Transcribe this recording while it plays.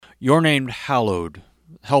Your name hallowed.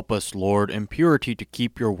 Help us, Lord, in purity to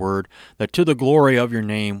keep your word, that to the glory of your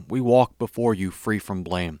name we walk before you free from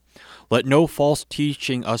blame. Let no false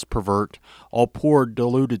teaching us pervert, all poor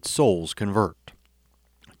deluded souls convert.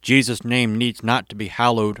 Jesus' name needs not to be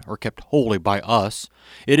hallowed or kept holy by us.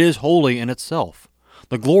 It is holy in itself.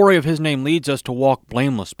 The glory of his name leads us to walk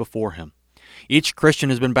blameless before him. Each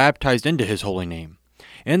Christian has been baptized into his holy name.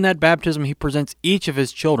 In that baptism he presents each of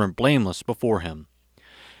his children blameless before him.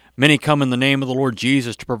 Many come in the name of the Lord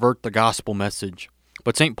Jesus to pervert the gospel message.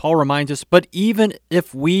 But St. Paul reminds us, but even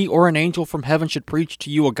if we or an angel from heaven should preach to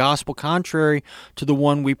you a gospel contrary to the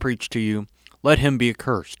one we preach to you, let him be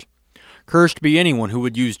accursed. Cursed be anyone who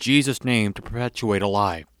would use Jesus' name to perpetuate a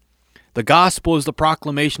lie. The gospel is the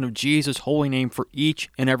proclamation of Jesus' holy name for each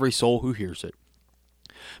and every soul who hears it.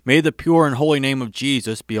 May the pure and holy name of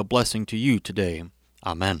Jesus be a blessing to you today.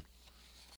 Amen.